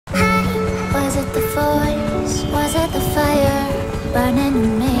Was it the voice? Was it the fire burning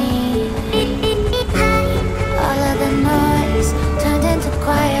in me? All of the noise turned into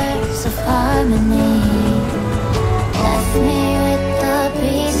choirs of harmony. Left me with the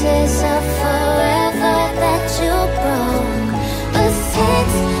pieces of forever that you broke. But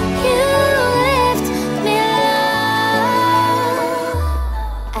since you left me alone,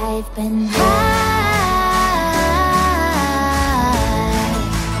 I've been high.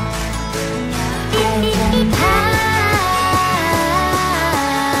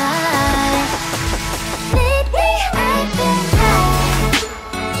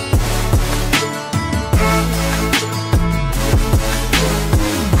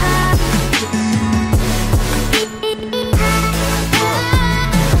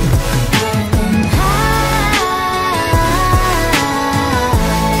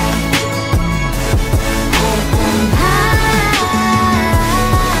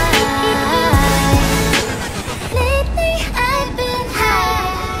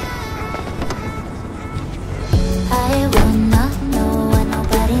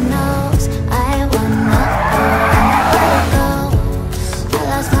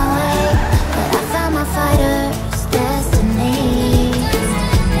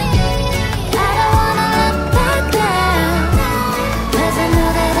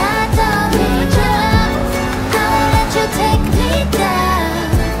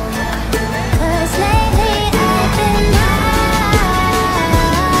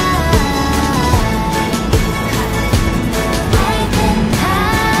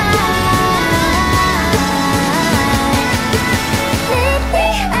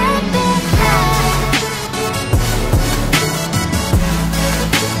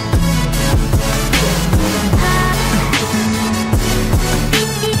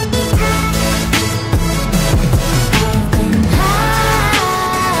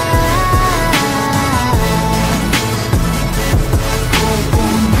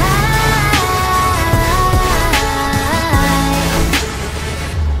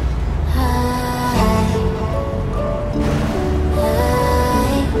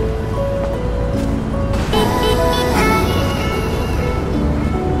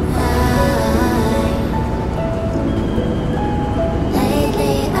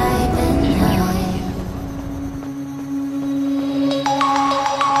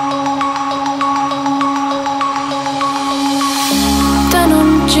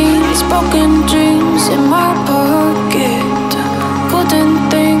 Broken dreams in my pocket, golden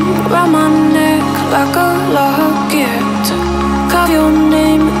thing round my neck like a locket. Carve your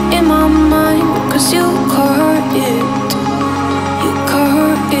name in my mind, 'cause you caught it, you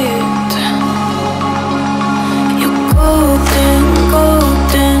caught it. You're golden,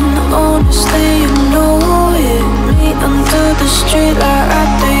 golden, honestly you know it. Meet under the street light at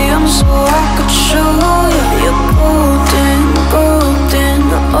the so I could show you. You're golden, golden,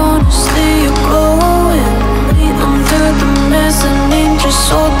 honestly you're glowing. Meet under the mezzanine just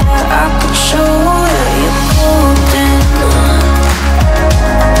so that I could show you. You're golden,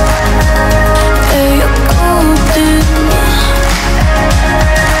 yeah, you're golden,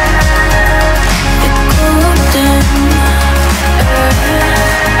 you're golden,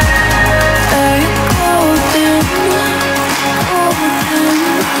 yeah, you're golden, golden.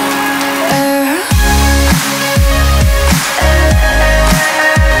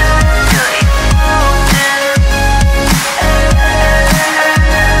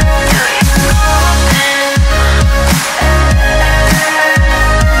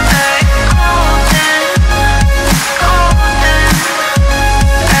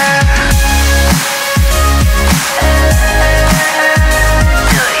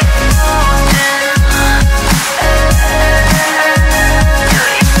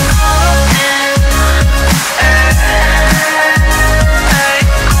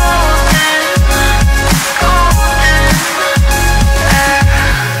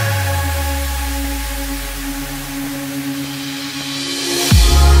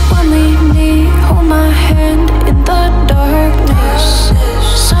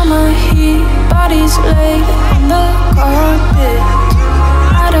 Laid on the carpet,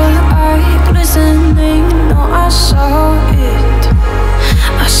 eye to eye, glistening. No, I saw it,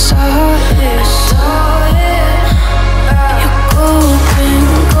 I saw it. You're golden,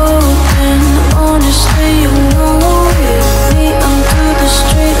 golden, honestly you know it. Meet under the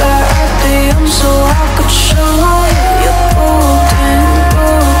street light at the so I could show you. You're golden,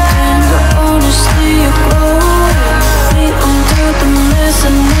 golden, honestly you're glowing. Meet under the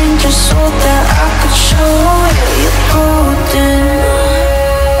mezzanine just so that I could show you. You're golden,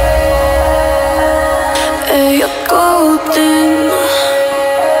 yeah, you're golden.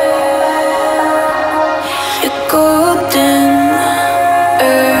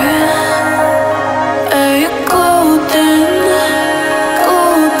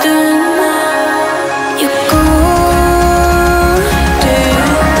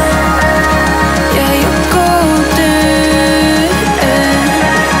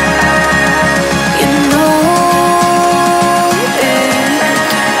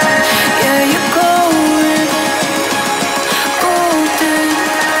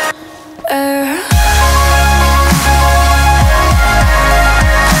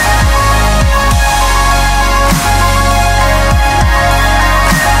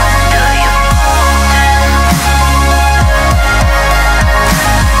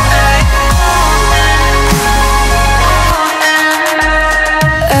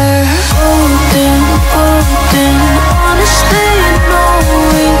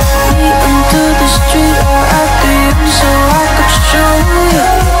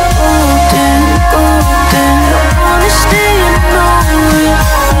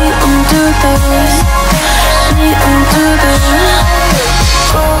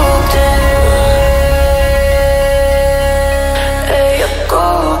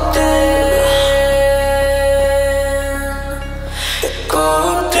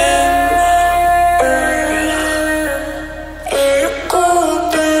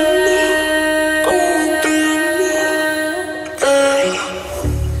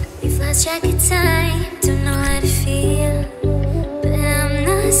 lost track of time, don't know how to feel, but I'm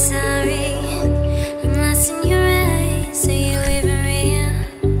not sorry. I'm lost in your eyes, are you even real?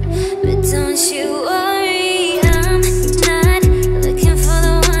 But don't you worry, I'm not looking for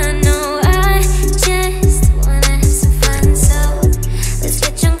the one. No, I just wanna have some fun. So let's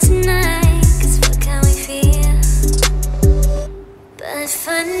get drunk tonight, 'cause fuck how we feel. But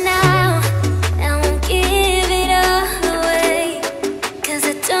for now, I won't give it all away, 'cause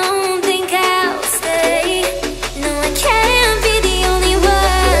I don't think I'll stay. No, I can't be the only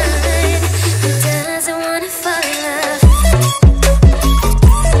one who doesn't wanna fall in love.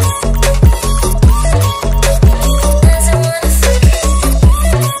 Doesn't wanna fall in love.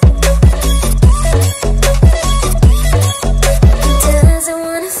 Doesn't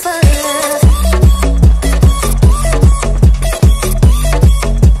wanna fall in love.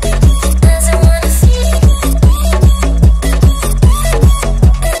 Doesn't wanna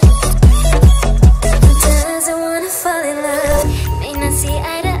doesn't wanna fall in love. May not see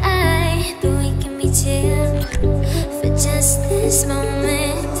eye to eye, but we can be chill for just this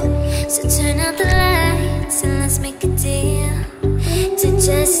moment. So turn out the lights and let's make a deal to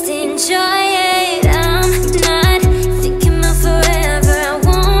just enjoy it. I'm not thinking about forever. I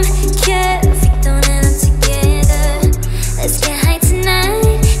won't care if we don't end up together. Let's get high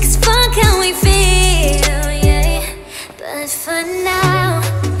tonight, 'cause fuck how we feel, yeah. But for now,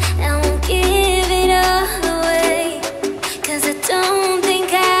 I won't give it all away, 'cause I don't think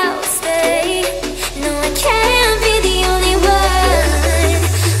I'll stay. No, I can't be the only one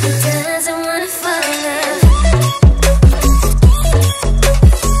who doesn't wanna fall in love.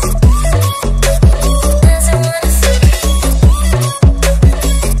 Doesn't wanna fall in love.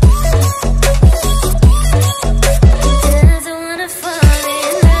 Doesn't wanna fall in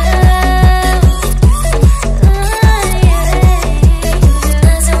love. Oh, yeah.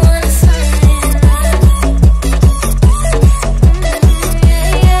 Doesn't wanna fall in love.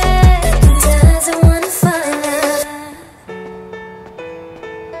 Yeah. Doesn't wanna fall in love.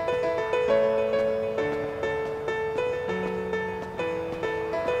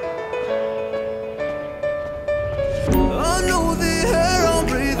 I know the air I'm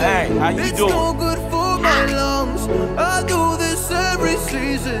breathing. Hey, how you it's doing? no good for my lungs. I do this every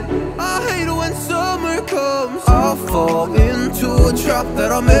season. I hate when summer comes. I fall into a trap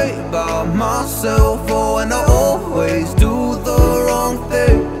that I made by myself. Oh, and I always do the wrong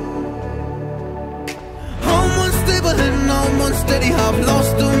thing. I'm unstable and I'm unsteady. I've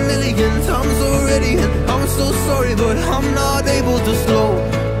lost a million times already, and I'm so sorry, but I'm not able to slow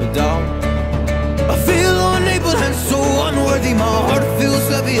down. I feel unable and so unworthy. My heart feels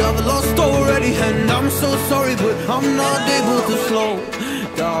heavy, I've lost already, and I'm so sorry, but I'm not able to slow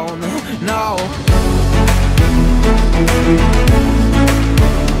down now.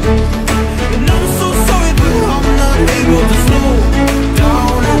 And I'm so sorry, but I'm not able to slow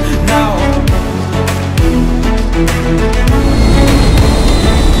down now.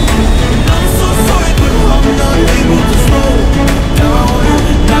 And I'm so sorry, but I'm not able to slow down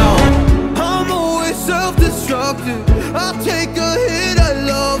now. I'm always self-destructive. I take a hit, I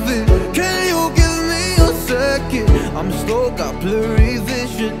love it. Can you give me a second? I'm slow, got blurry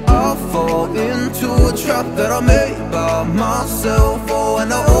vision. I fall into a trap that I made by myself. Oh,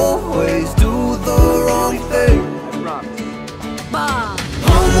 and I always do the wrong thing.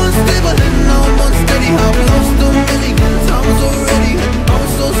 I'm unstable and I'm unsteady. I've lost a million times already, and I'm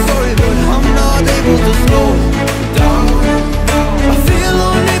so sorry, but I'm not able to slow down. I feel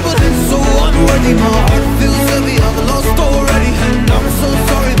unable and so unworthy. My heart feels heavy, I've lost already, and I'm so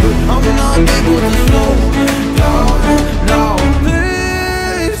sorry, but I'm not able to slow down now.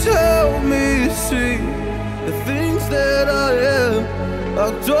 Please help me see the things that I am. I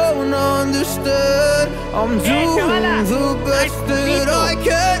don't understand. I'm doing the best that I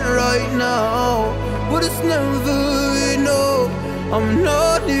can right now, but it's never enough. I'm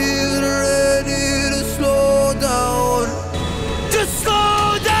not